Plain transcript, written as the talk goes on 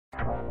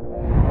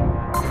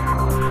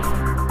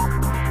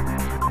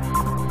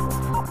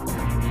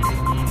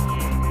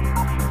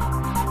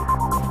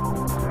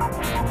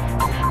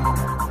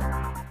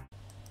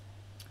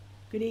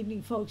Good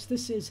evening, folks.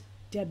 This is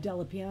Deb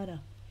Delapiana,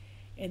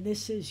 and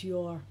this is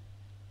your,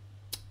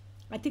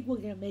 I think we're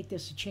going to make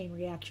this a chain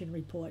reaction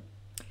report.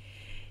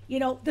 You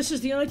know, this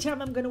is the only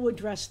time I'm going to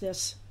address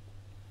this.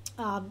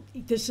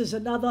 This is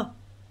another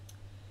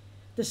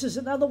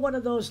one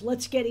of those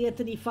let's get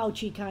Anthony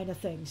Fauci kind of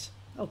things,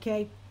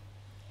 okay?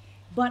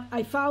 But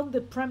I found the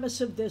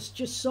premise of this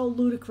just so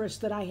ludicrous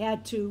that I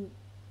had to,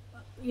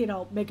 you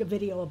know, make a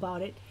video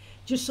about it,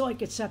 just so I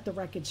could set the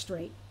record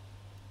straight.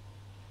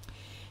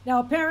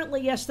 Now,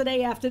 apparently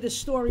yesterday, after this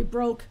story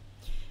broke,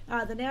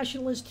 the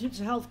National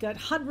Institutes of Health got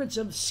hundreds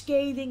of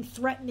scathing,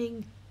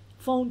 threatening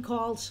phone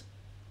calls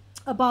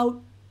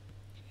about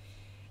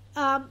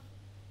a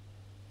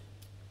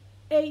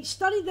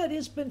study that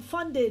has been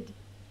funded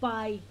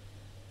by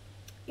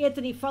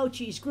Anthony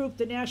Fauci's group,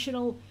 the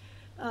National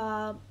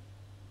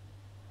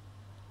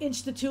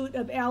Institute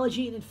of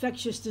Allergy and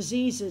Infectious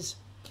Diseases,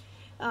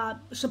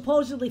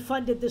 supposedly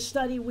funded this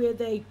study where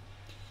they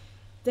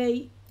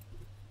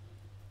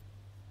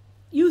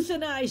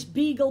euthanize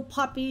beagle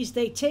puppies,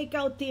 they take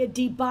out their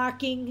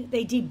debarking,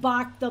 they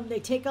debark them, they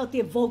take out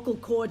their vocal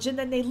cords, and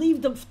then they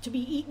leave them to be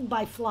eaten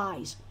by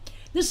flies.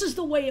 This is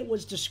the way it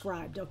was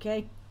described,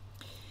 okay?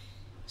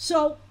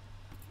 So,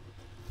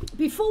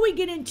 before we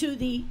get into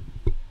the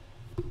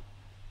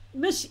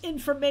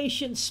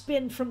misinformation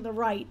spin from the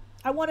right,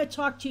 I want to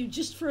talk to you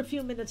just for a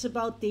few minutes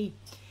about the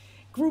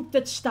group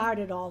that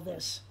started all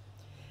this,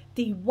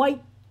 the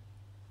White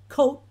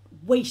Coat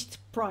Waste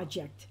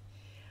Project.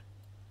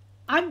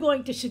 I'm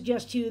going to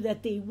suggest to you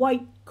that the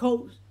White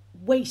Coat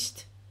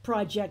Waste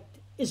Project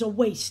is a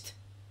waste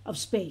of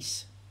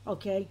space,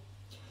 okay?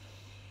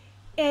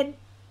 And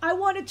I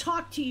want to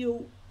talk to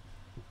you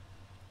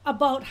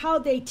about how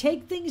they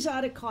take things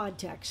out of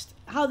context,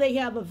 how they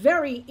have a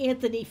very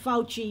anti-Anthony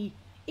Fauci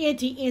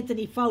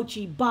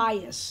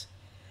bias.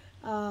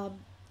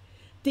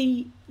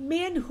 The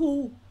man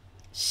who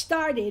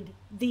started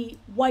the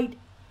White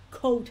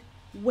Coat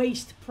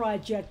Waste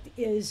Project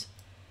is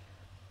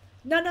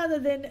none other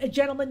than a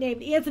gentleman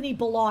named Anthony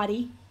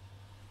Bellotti,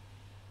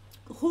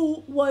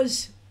 who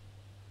was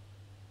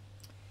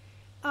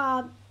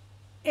a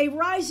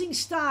rising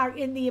star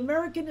in the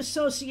American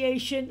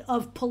Association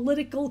of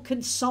Political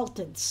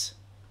Consultants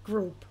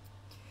group.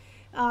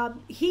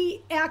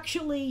 He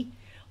actually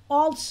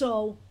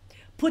also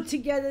put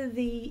together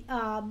the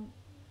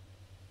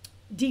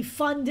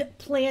defund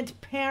Planned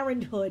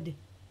Parenthood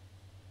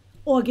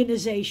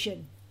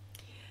organization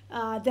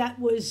that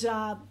was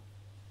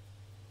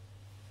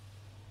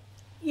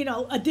you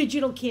know, a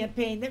digital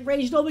campaign that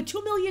raised over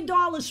 $2 million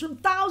from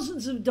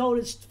thousands of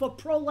donors for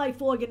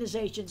pro-life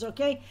organizations,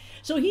 okay?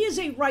 So he is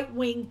a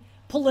right-wing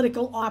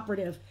political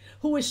operative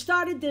who has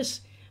started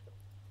this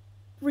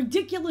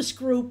ridiculous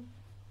group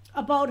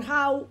about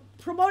how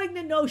promoting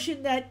the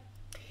notion that,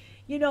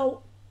 you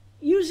know,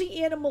 using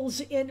animals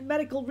in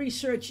medical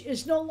research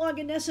is no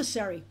longer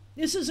necessary.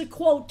 This is a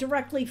quote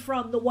directly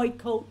from the White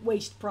Coat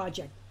Waste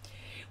Project.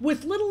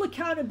 With little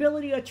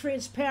accountability or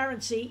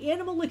transparency,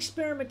 animal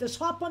experimenters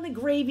hop on the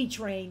gravy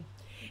train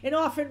and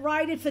often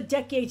ride it for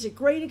decades at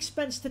great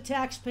expense to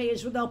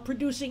taxpayers without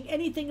producing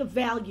anything of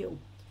value,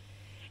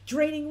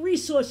 draining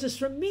resources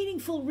from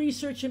meaningful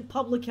research and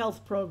public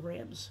health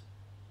programs.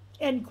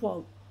 End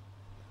quote.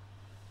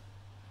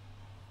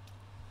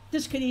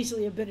 This could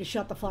easily have been a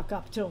shut the fuck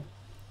up too.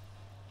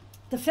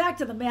 The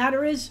fact of the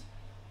matter is,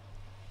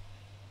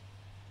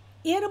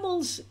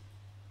 animals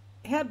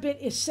have been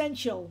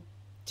essential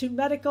to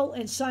medical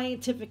and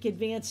scientific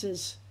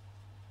advances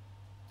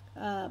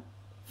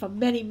for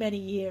many, many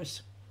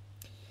years.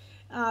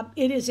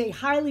 It is a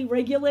highly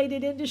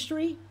regulated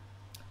industry.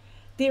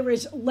 There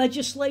is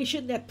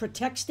legislation that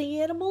protects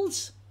the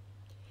animals.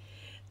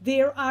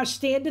 There are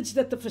standards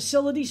that the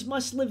facilities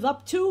must live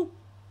up to.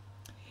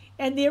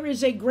 And there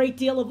is a great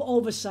deal of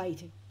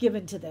oversight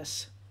given to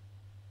this.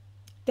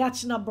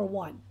 That's number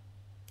one.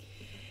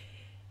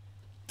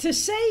 To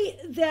say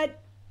that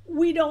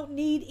we don't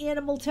need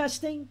animal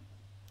testing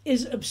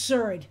is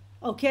absurd,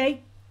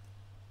 okay?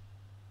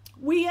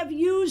 We have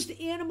used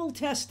animal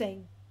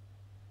testing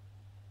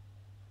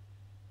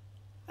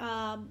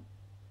for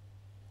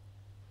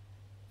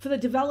the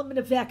development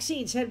of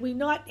vaccines. Had we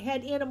not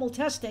had animal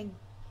testing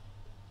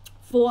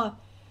for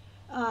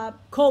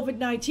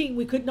COVID-19,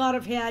 we could not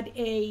have had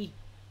a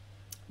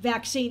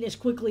vaccine as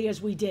quickly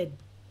as we did.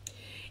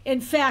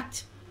 In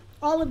fact,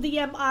 all of the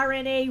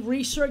mRNA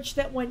research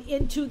that went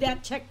into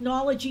that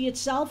technology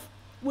itself,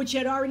 which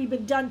had already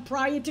been done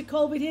prior to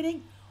COVID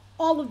hitting,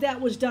 all of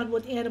that was done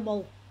with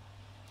animal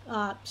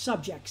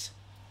subjects.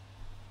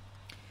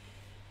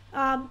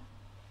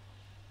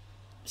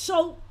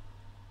 So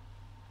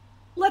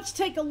let's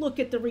take a look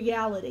at the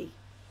reality.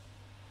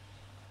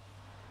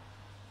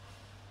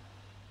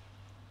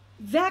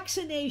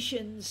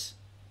 Vaccinations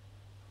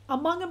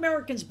among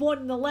Americans born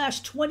in the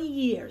last 20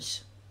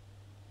 years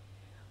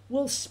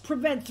will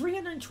prevent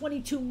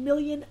 322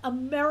 million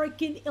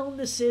American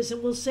illnesses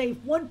and will save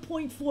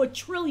 1.4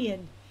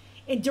 trillion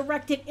in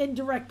direct and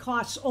indirect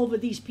costs over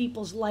these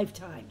people's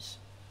lifetimes.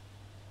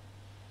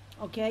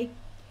 Okay?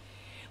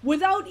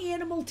 Without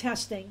animal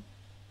testing,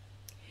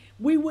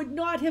 we would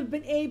not have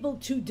been able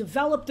to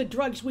develop the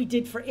drugs we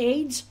did for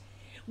AIDS,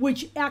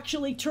 which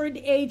actually turned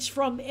AIDS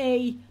from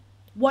a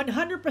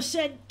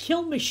 100%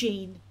 kill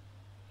machine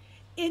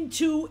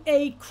into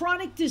a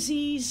chronic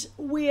disease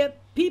where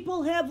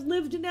people have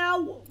lived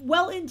now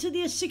well into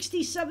their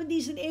 60s,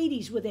 70s, and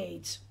 80s with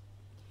AIDS.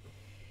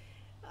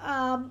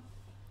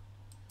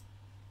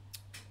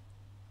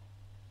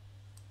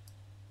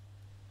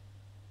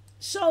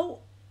 So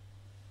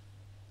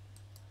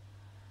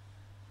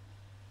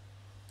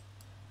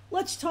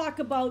let's talk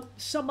about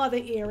some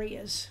other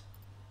areas.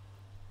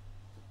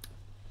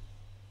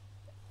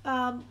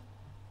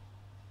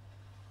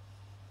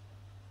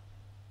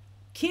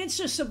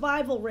 Cancer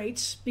survival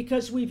rates,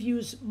 because we've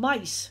used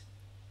mice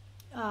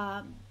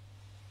a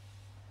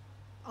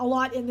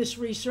lot in this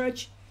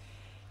research,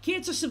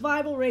 cancer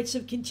survival rates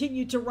have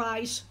continued to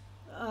rise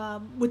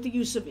with the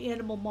use of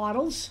animal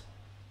models.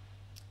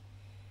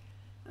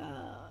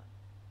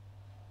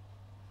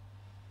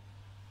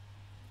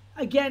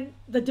 Again,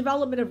 the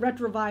development of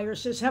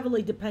retrovirus is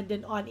heavily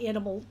dependent on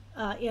animal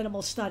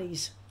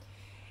studies.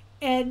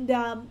 And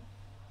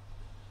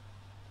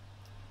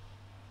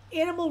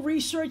animal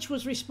research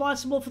was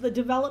responsible for the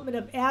development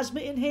of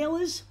asthma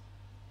inhalers.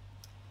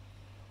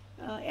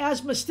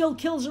 Asthma still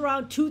kills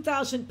around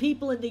 2,000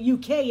 people in the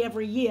UK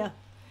every year.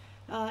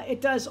 It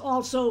does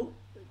also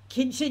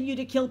continue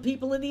to kill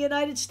people in the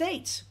United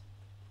States.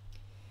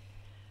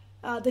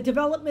 The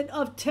development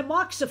of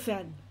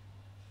tamoxifen,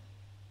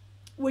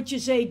 which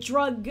is a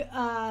drug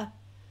to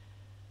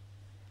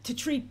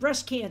treat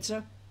breast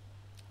cancer,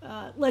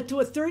 led to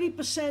a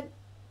 30%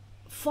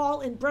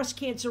 fall in breast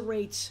cancer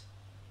rates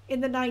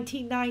in the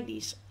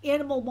 1990s.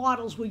 Animal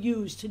models were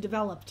used to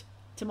develop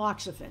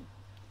tamoxifen.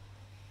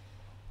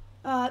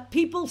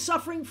 People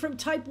suffering from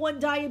type 1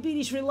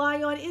 diabetes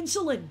rely on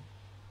insulin,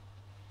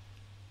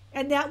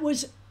 and that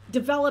was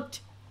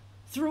developed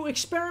through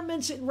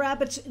experiments in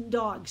rabbits and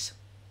dogs.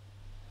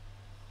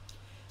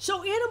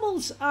 So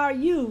animals are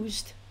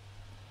used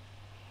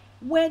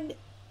when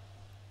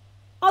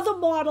other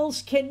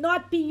models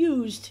cannot be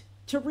used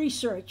to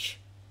research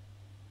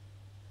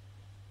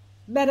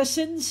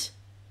medicines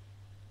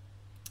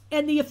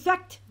and the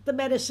effect the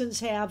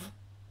medicines have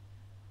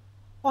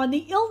on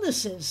the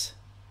illnesses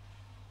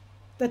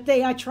that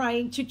they are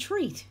trying to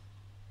treat.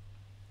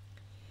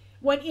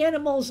 When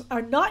animals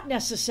are not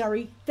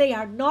necessary, they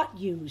are not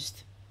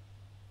used.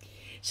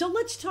 So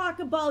let's talk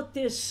about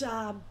this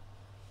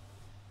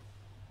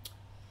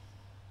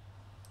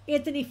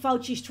Anthony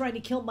Fauci's trying to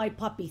kill my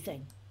puppy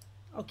thing,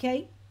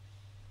 okay?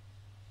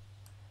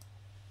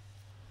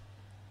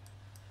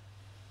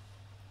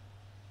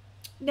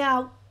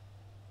 Now,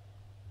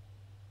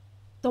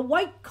 the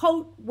White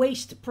Coat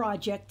Waste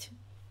Project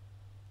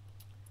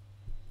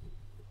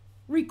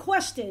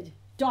requested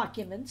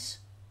documents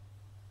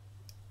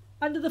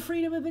under the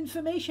Freedom of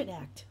Information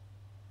Act,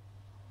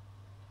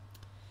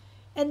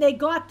 and they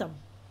got them.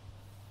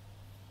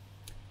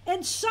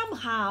 And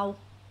somehow,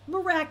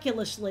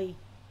 miraculously,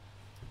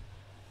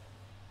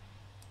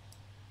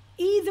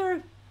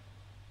 either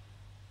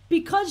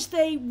because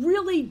they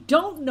really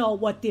don't know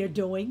what they're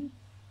doing,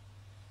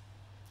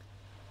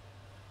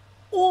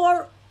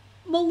 or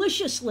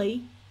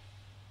maliciously,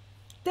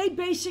 they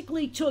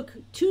basically took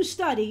two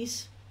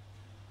studies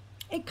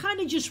and kind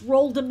of just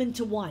rolled them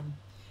into one.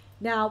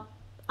 Now,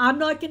 I'm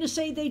not going to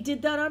say they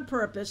did that on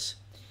purpose,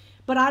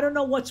 but I don't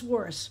know what's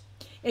worse.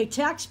 A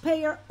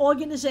taxpayer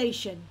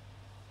organization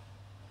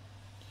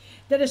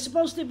that is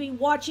supposed to be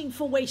watching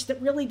for waste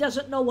that really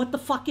doesn't know what the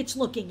fuck it's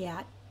looking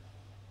at,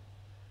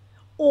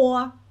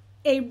 or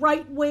a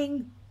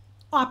right-wing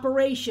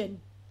operation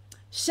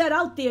set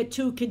out there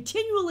to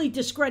continually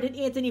discredit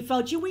Anthony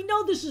Fauci. We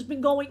know this has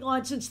been going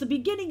on since the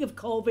beginning of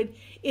COVID.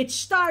 It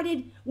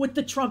started with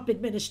the Trump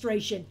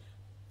administration.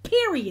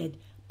 Period.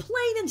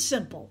 Plain and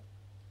simple.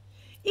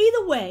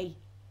 Either way,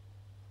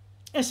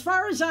 as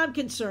far as I'm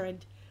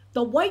concerned,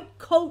 the White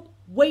Coat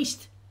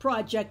Waste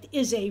Project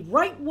is a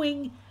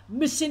right-wing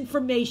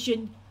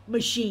misinformation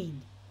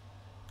machine.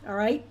 All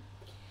right?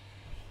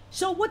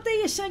 So what they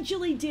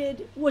essentially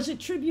did was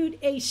attribute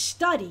a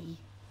study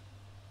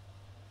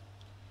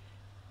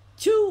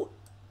to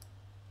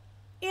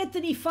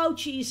Anthony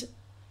Fauci's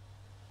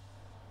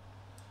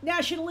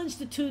National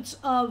Institutes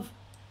of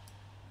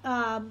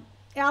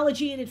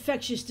Allergy and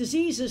Infectious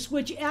Diseases,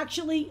 which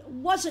actually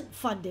wasn't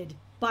funded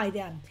by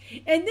them.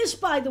 And this,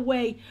 by the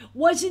way,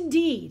 was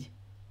indeed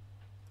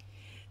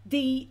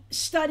the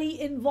study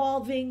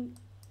involving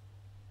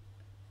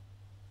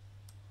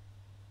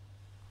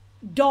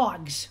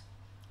dogs,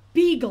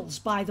 beagles,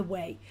 by the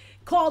way,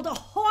 called a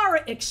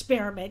horror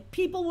experiment.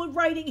 People were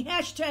writing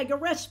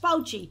 #arrest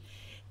Fauci.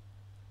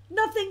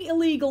 Nothing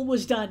illegal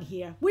was done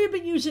here. We've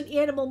been using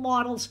animal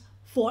models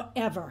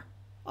forever,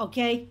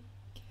 okay?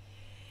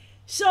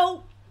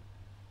 So,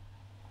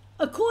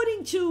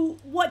 according to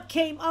what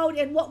came out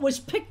and what was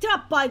picked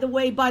up, by the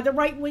way, by the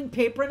right-wing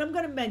paper, and I'm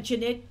going to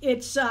mention it,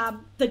 it's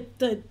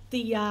the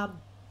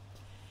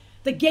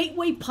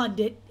Gateway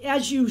Pundit,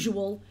 as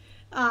usual,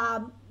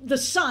 the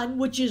Sun,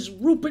 which is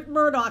Rupert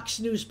Murdoch's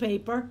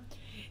newspaper,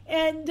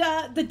 and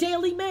the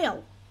Daily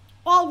Mail,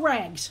 all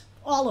rags,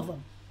 all of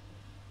them.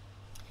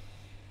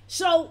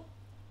 So,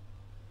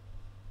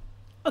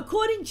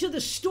 according to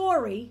the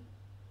story,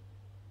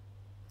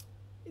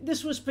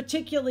 this was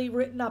particularly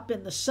written up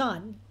in the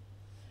Sun,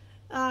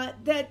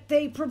 that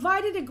they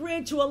provided a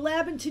grant to a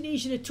lab in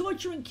Tunisia to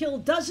torture and kill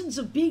dozens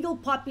of beagle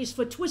puppies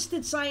for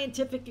twisted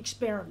scientific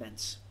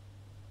experiments.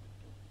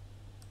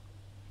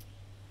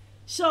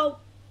 So,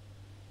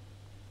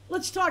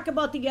 let's talk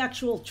about the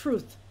actual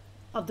truth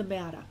of the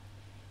matter.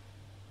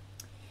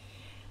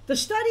 The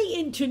study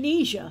in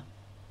Tunisia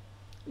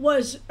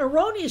was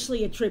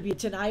erroneously attributed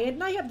to NIAID,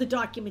 and I have the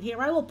document here.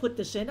 I will put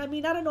this in. I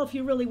mean, I don't know if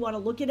you really want to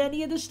look at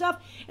any of this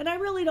stuff, and I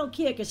really don't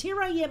care, because here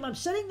I am. I'm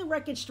setting the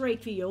record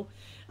straight for you.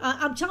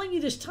 I'm telling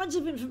you there's tons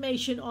of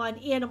information on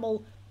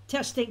animal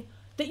testing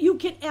that you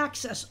can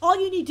access.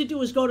 All you need to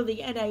do is go to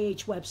the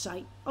NIH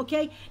website,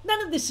 okay?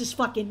 None of this is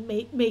fucking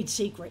made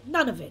secret.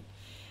 None of it.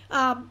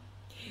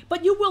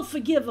 But you will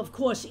forgive, of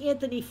course,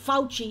 Anthony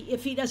Fauci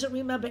if he doesn't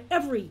remember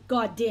every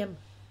goddamn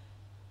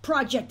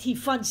project he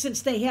funds,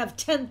 since they have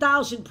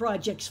 10,000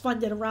 projects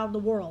funded around the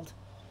world.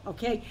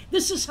 Okay,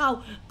 this is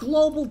how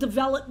global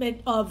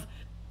development of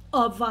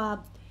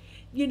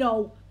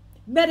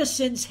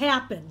medicines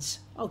happens.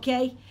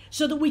 Okay,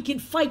 so that we can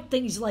fight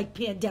things like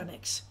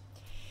pandemics.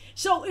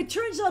 So it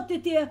turns out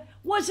that there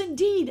was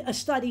indeed a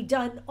study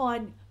done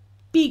on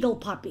beagle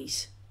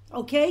puppies.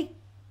 Okay.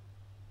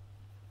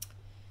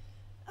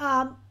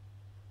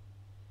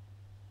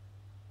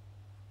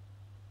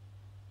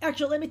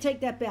 Actually, let me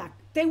take that back.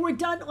 They were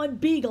done on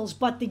beagles,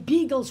 but the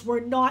beagles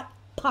were not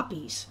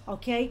puppies,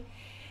 okay?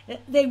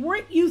 They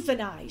weren't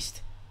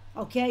euthanized,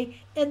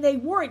 okay? And they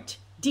weren't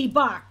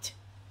debarked.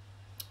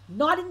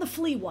 Not in the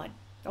flea one,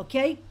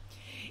 okay?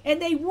 And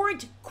they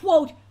weren't,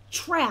 quote,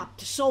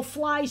 trapped so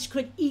flies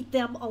could eat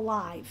them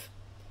alive.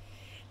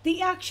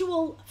 The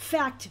actual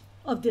fact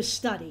of this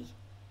study,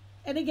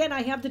 and again,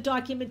 I have the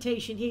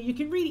documentation here. You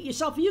can read it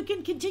yourself. You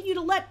can continue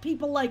to let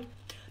people like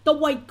the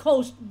White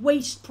Coast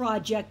Waste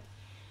Project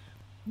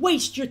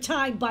waste your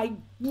time by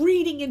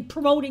reading and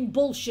promoting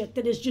bullshit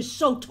that is just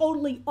so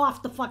totally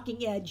off the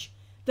fucking edge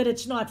that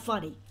it's not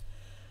funny.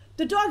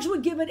 The dogs were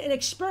given an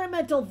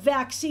experimental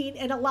vaccine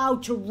and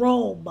allowed to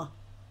roam.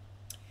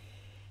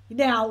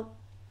 Now,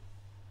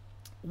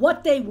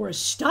 what they were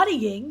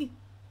studying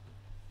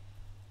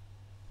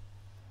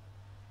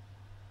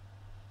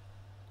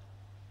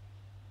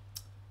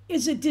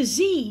is a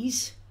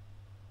disease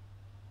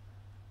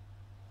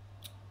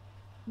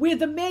where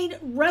the main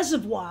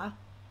reservoir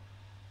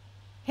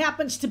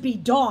happens to be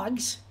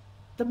dogs,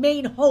 the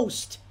main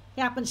host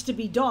happens to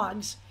be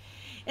dogs,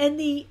 and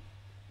the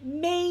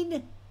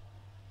main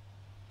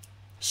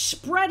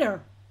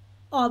spreader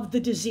of the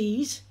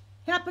disease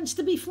happens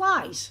to be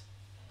flies.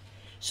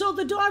 So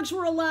the dogs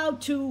were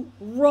allowed to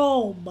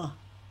roam.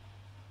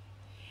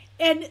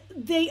 And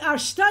they are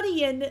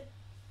studying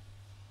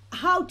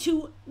how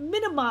to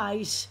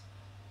minimize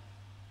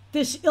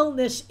this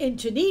illness in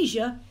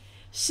Tunisia,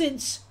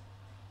 since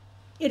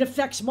it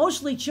affects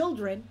mostly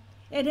children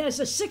and has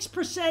a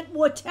 6%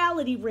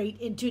 mortality rate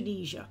in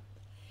Tunisia.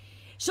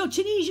 So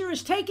Tunisia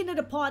has taken it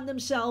upon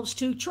themselves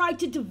to try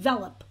to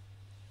develop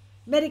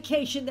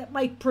medication that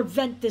might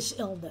prevent this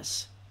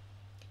illness.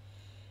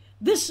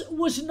 This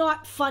was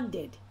not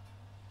funded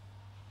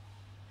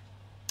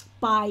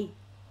by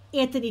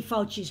Anthony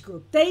Fauci's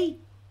group. They,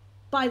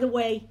 by the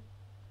way,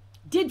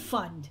 did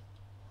fund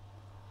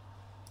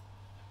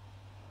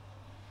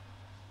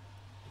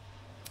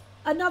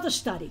another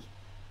study,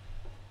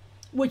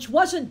 which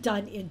wasn't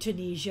done in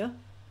Tunisia,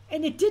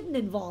 and it didn't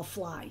involve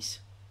flies.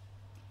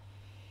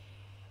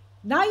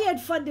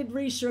 NIAID-funded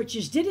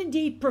researchers did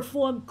indeed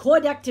perform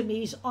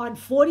cordectomies on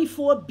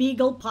 44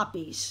 beagle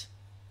puppies.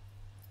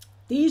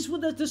 This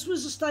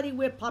was a study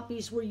where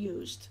puppies were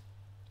used.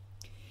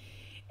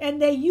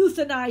 And they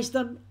euthanized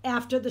them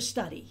after the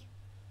study.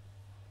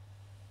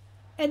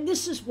 And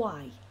this is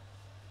why.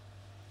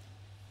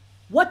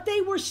 What they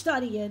were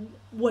studying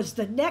was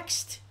the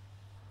next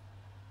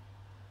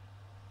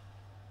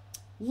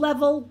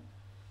level,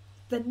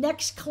 the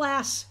next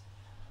class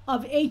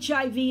of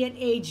HIV and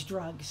AIDS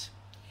drugs.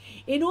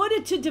 In order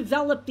to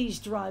develop these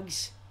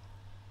drugs,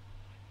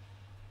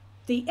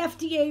 the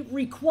FDA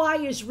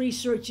requires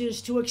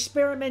researchers to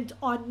experiment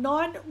on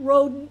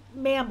non-rodent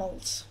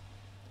mammals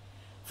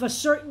for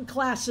certain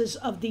classes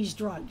of these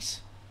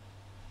drugs.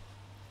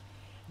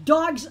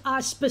 Dogs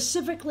are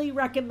specifically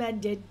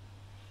recommended.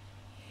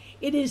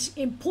 It is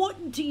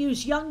important to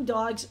use young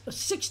dogs,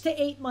 6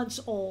 to 8 months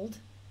old,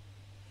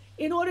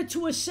 in order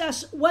to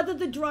assess whether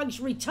the drugs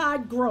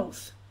retard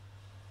growth.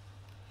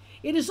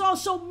 It is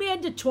also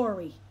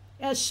mandatory,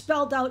 as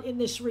spelled out in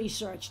this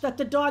research, that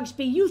the dogs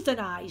be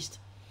euthanized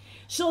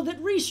so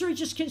that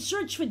researchers can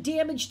search for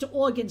damage to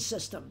organ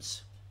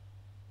systems.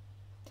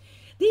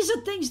 These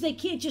are things they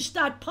can't just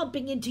start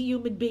pumping into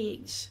human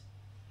beings.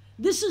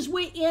 This is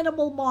where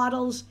animal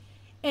models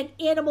and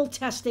animal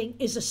testing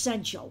is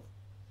essential.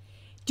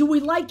 Do we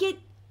like it?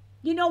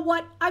 You know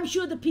what? I'm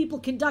sure the people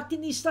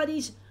conducting these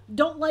studies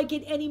don't like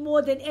it any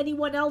more than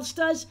anyone else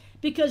does,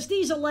 because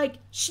these are like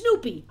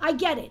Snoopy. I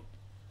get it.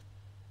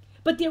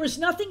 But there is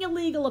nothing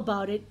illegal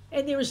about it,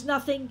 and there is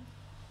nothing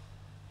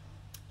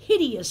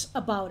hideous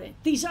about it.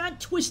 These aren't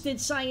twisted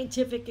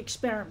scientific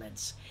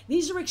experiments.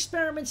 These are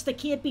experiments that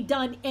can't be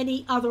done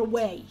any other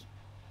way.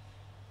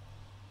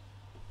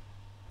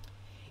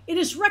 It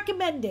is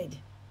recommended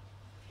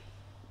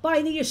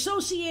by the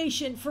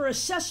Association for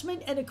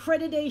Assessment and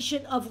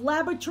Accreditation of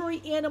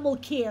Laboratory Animal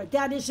Care,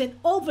 that is an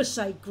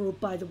oversight group,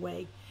 by the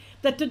way,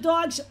 that the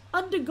dogs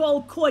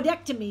undergo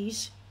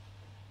cordectomies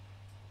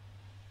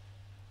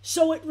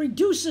so it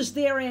reduces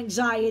their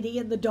anxiety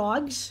in the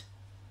dogs,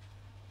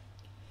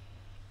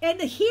 and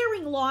the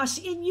hearing loss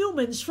in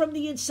humans from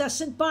the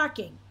incessant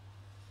barking.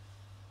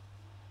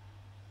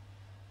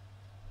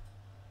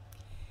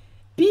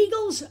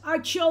 Beagles are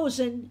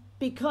chosen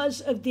because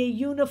of their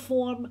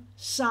uniform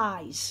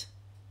size.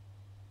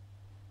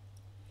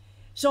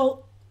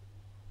 So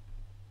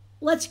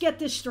let's get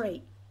this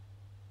straight.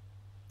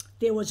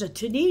 There was a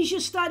Tunisia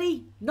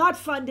study, not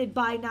funded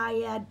by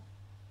NIAID,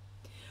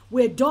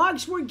 where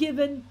dogs were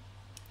given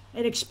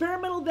an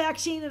experimental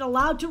vaccine and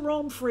allowed to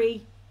roam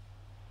free.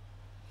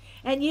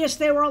 And yes,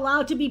 they were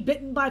allowed to be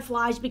bitten by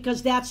flies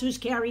because that's who's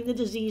carrying the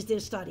disease they're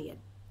studying.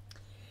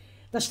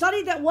 The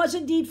study that was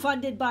indeed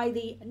funded by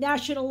the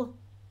National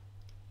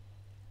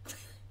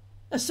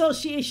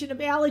Association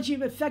of Allergy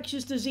and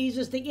Infectious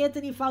Diseases, the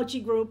Anthony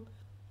Fauci group,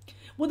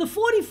 were the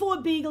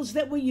 44 beagles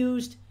that were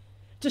used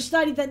to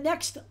study the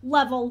next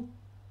level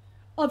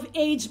of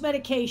AIDS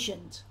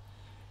medications.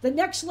 The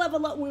next level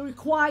that will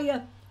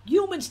require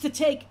humans to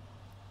take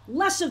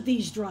less of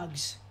these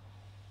drugs.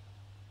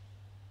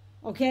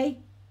 Okay?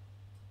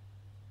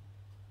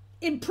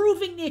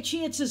 Improving their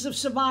chances of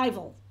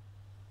survival.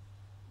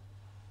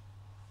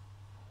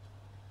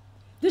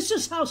 This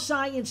is how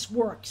science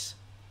works.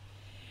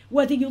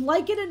 Whether you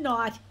like it or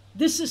not,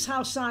 this is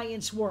how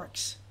science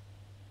works.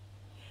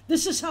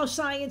 This is how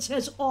science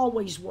has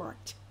always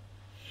worked.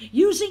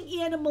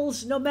 Using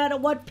animals, no matter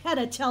what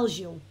PETA tells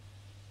you,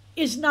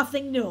 is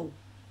nothing new.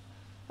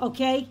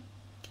 Okay?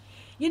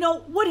 You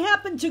know, what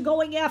happened to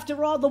going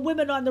after all the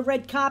women on the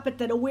red carpet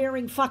that are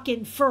wearing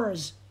fucking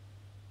furs?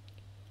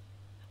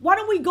 Why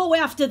don't we go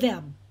after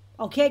them?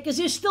 Okay? Because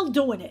they're still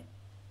doing it.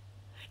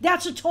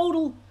 That's a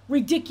total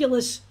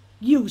ridiculous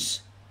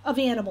use of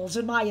animals,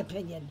 in my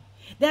opinion.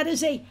 That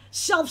is a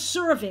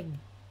self-serving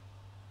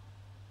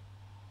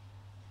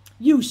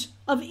use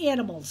of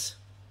animals.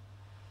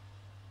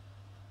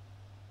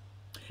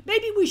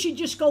 Maybe we should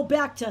just go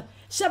back to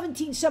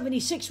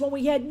 1776 when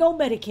we had no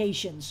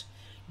medications.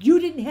 You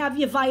didn't have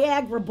your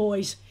Viagra,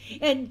 boys,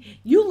 and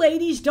you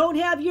ladies don't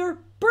have your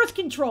birth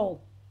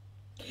control.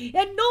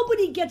 And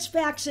nobody gets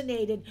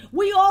vaccinated.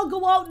 We all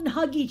go out and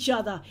hug each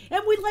other,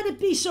 and we let it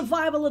be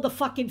survival of the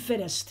fucking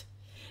fittest.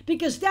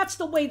 Because that's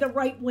the way the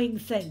right wing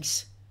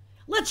thinks.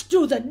 Let's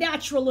do the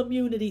natural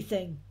immunity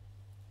thing.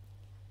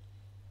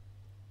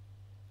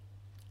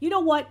 You know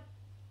what?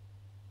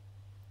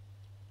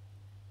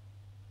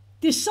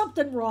 There's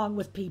something wrong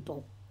with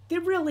people. There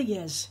really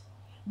is.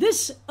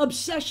 This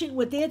obsession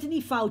with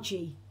Anthony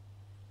Fauci,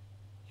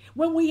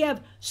 when we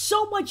have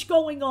so much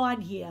going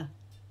on here,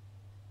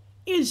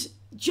 is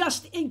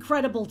just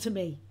incredible to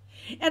me.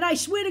 And I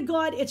swear to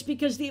God, it's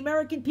because the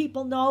American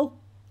people know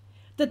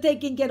that they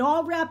can get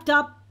all wrapped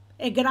up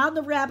and get on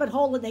the rabbit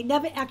hole, and they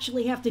never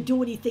actually have to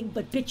do anything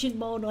but bitch and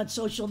moan on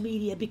social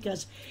media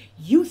because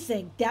you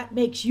think that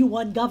makes you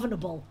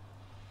ungovernable.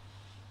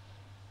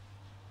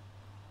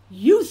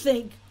 You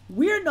think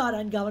we're not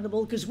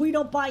ungovernable because we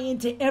don't buy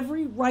into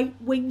every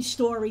right-wing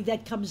story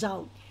that comes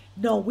out.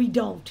 No, we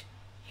don't.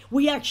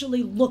 We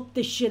actually look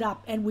this shit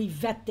up and we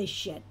vet this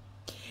shit.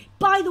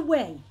 By the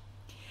way,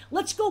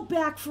 let's go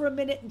back for a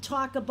minute and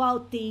talk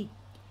about the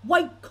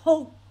White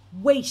Coat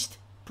Waste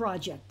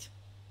Project.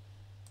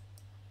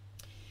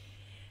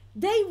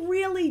 They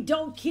really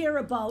don't care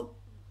about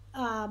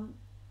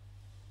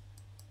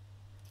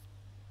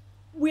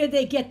where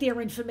they get their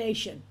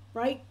information,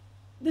 right?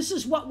 This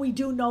is what we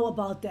do know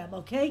about them,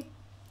 okay?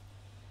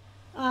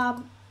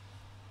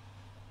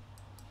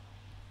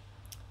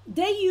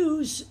 They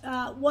use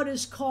what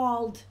is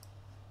called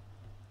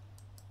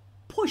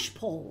push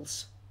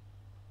polls,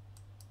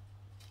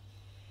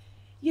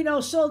 you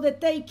know, so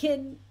that they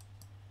can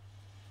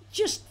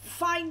just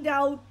find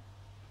out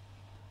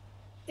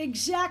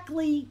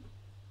exactly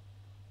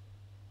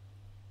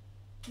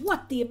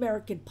what the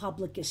American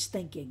public is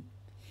thinking.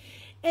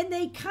 And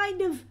they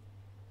kind of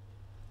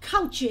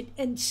couch it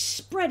and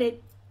spread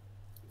it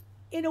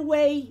in a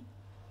way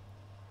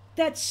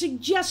that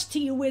suggests to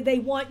you where they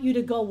want you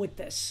to go with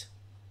this.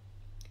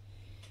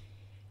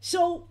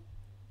 So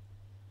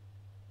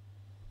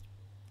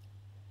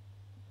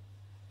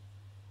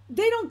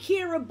they don't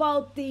care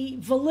about the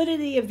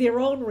validity of their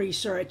own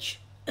research.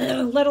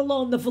 let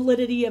alone the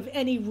validity of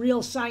any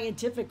real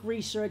scientific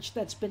research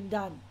that's been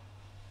done.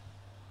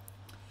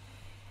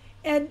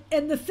 And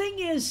the thing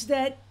is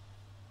that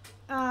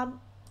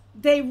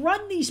they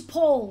run these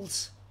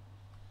polls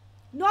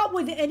not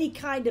with any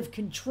kind of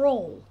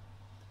control,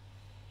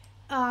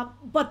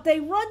 but they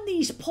run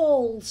these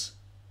polls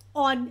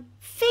on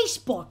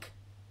Facebook,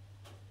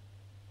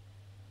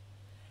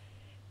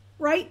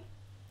 right?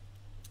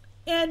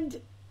 And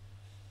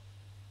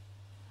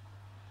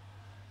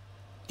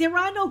there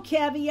are no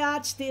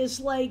caveats. There's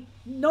like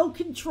no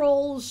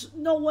controls.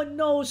 No one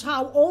knows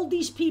how old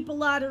these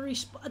people are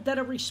that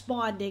are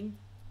responding.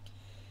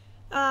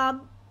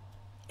 And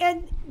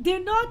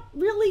they're not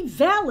really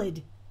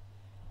valid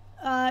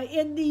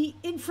in the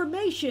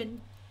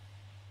information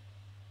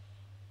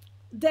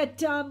that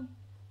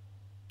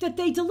that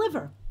they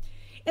deliver.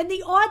 And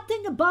the odd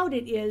thing about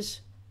it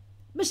is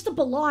Mr.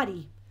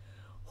 Bellotti,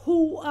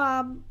 who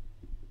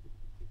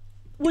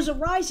was a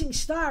rising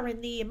star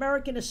in the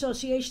American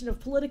Association of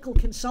Political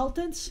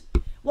Consultants,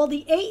 well,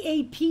 the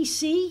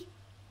AAPC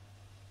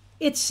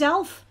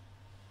itself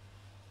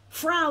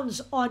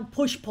frowns on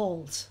push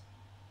polls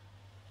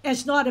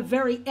as not a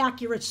very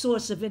accurate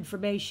source of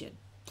information.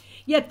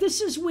 Yet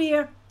this is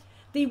where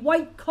the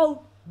White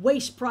Coat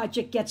Waste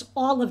Project gets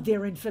all of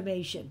their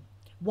information.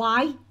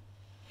 Why?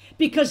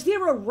 Because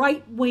they're a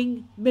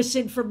right-wing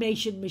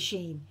misinformation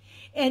machine.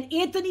 And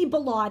Anthony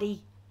Bellotti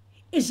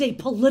is a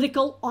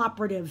political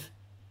operative.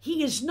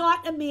 He is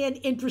not a man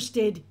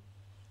interested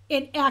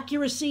in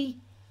accuracy,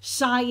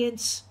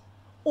 science,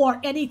 or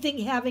anything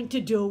having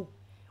to do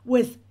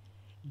with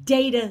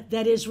data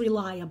that is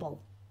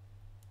reliable.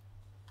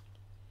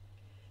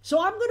 So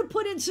I'm going to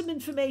put in some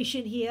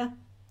information here.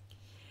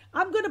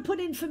 I'm going to put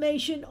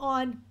information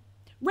on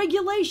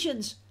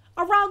regulations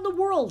around the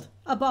world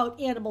about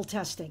animal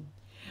testing.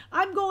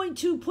 I'm going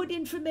to put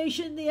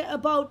information there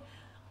about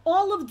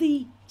all of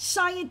the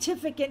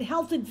scientific and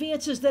health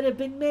advances that have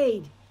been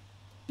made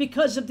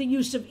because of the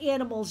use of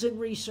animals in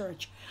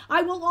research.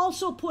 I will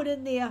also put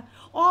in there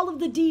all of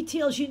the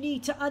details you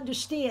need to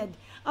understand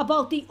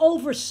about the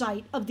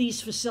oversight of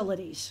these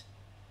facilities.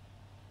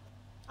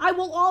 I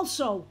will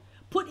also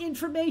put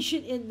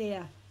information in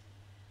there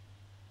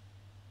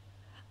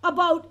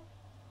about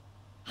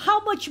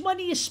how much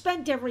money is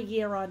spent every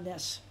year on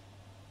this.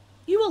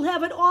 You will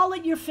have it all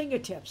at your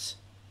fingertips.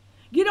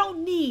 You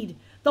don't need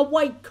the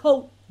White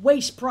Coat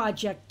Waste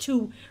Project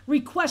to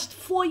request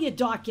FOIA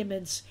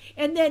documents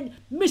and then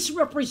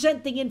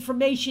misrepresent the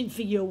information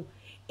for you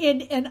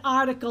in an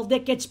article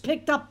that gets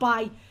picked up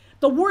by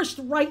the worst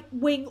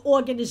right-wing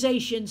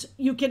organizations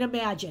you can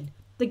imagine.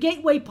 The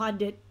Gateway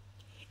Pundit,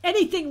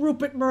 anything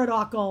Rupert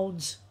Murdoch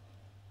owns,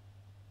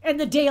 and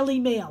the Daily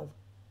Mail.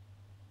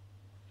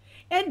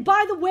 And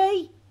by the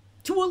way,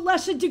 to a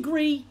lesser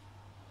degree,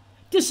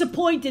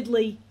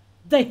 disappointedly,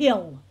 The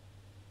Hill.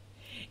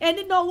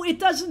 And no, it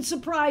doesn't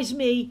surprise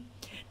me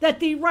that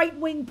the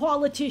right-wing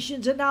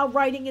politicians are now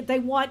writing that they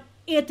want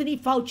Anthony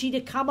Fauci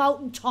to come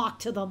out and talk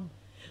to them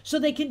so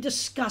they can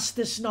discuss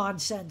this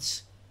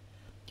nonsense.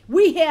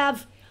 We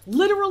have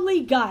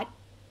literally got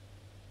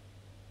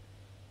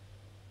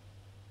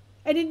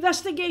an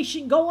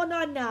investigation going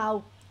on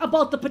now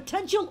about the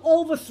potential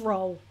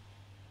overthrow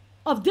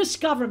of this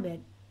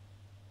government.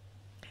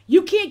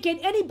 You can't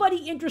get anybody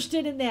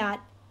interested in that,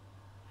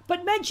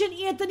 but mention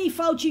Anthony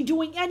Fauci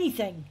doing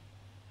anything,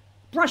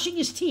 brushing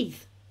his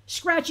teeth,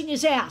 scratching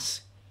his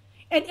ass,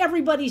 and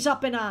everybody's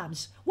up in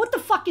arms. What the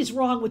fuck is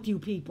wrong with you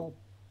people?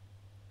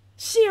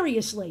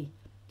 Seriously.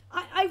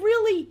 I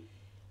really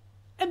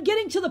am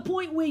getting to the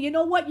point where, you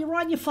know what, you're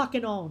on your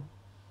fucking own.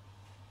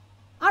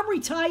 I'm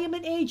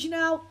retirement age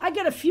now. I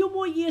got a few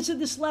more years of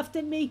this left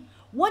in me.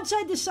 Once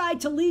I decide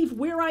to leave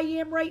where I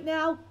am right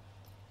now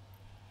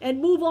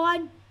and move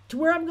on to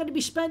where I'm going to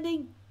be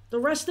spending the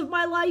rest of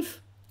my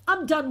life,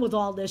 I'm done with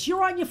all this.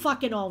 You're on your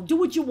fucking own. Do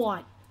what you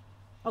want.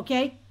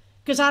 Okay?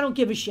 Because I don't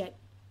give a shit.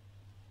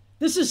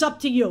 This is up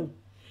to you.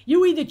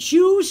 You either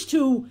choose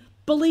to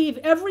believe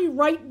every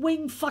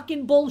right-wing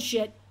fucking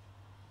bullshit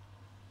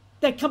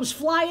that comes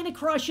flying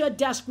across your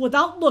desk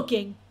without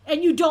looking,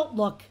 and you don't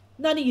look.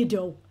 None of you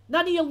do.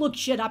 None of you look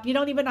shit up. You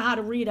don't even know how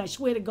to read. I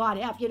swear to God,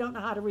 half you don't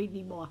know how to read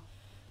anymore.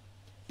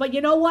 But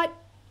you know what?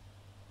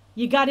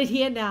 You got it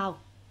here now.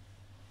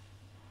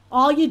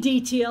 All your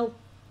detail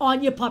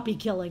on your puppy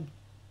killing.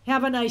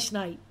 Have a nice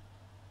night.